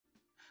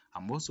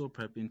I'm also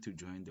prepping to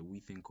join the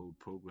Wethinkcode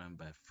program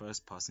by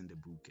first passing the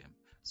bootcamp.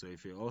 So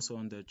if you're also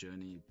on that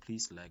journey,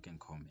 please like and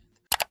comment.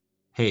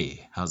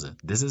 Hey, how's it?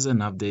 This is an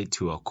update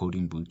to our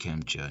coding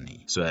bootcamp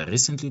journey. So I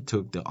recently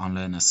took the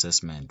online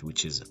assessment,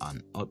 which is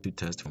an aptitude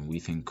test from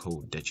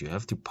Wethinkcode that you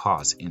have to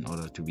pass in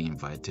order to be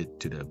invited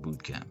to the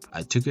bootcamp.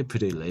 I took it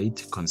pretty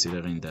late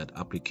considering that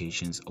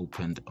applications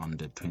opened on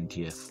the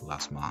 20th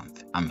last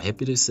month. I'm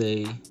happy to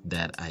say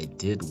that I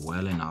did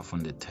well enough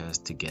on the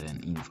test to get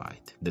an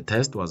invite. The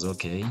test was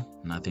okay,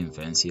 nothing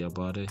fancy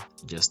about it,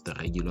 just the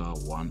regular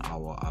 1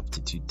 hour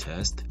aptitude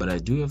test. But I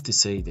do have to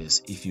say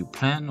this, if you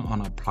plan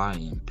on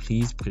applying,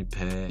 please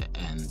prepare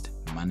and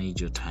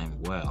manage your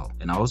time well.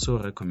 And I also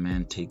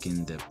recommend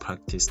taking the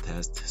practice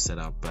test set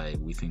up by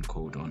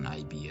Wethinkcode on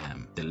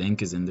IBM. The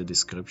link is in the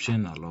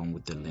description along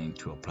with the link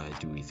to apply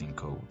to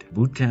Wethinkcode.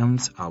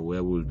 Bootcamps are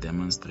where we'll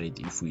demonstrate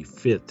if we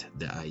fit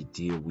the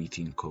ideal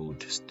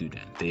Wethinkcode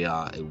student. They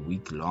are a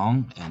week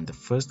long and the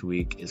first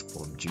week is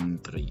from June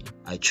 3.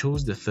 I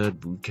chose the third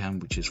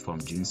bootcamp, which is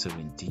from June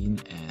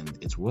 17, and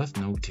it's worth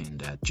noting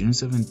that June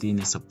 17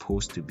 is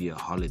supposed to be a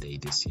holiday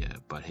this year,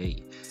 but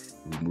hey,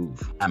 we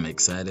move. I'm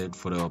excited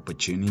for the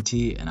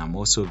opportunity, and I'm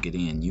also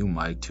getting a new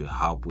mic to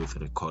help with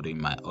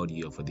recording my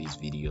audio for these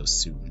videos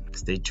soon.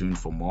 Stay tuned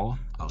for more.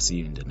 I'll see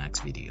you in the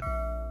next video.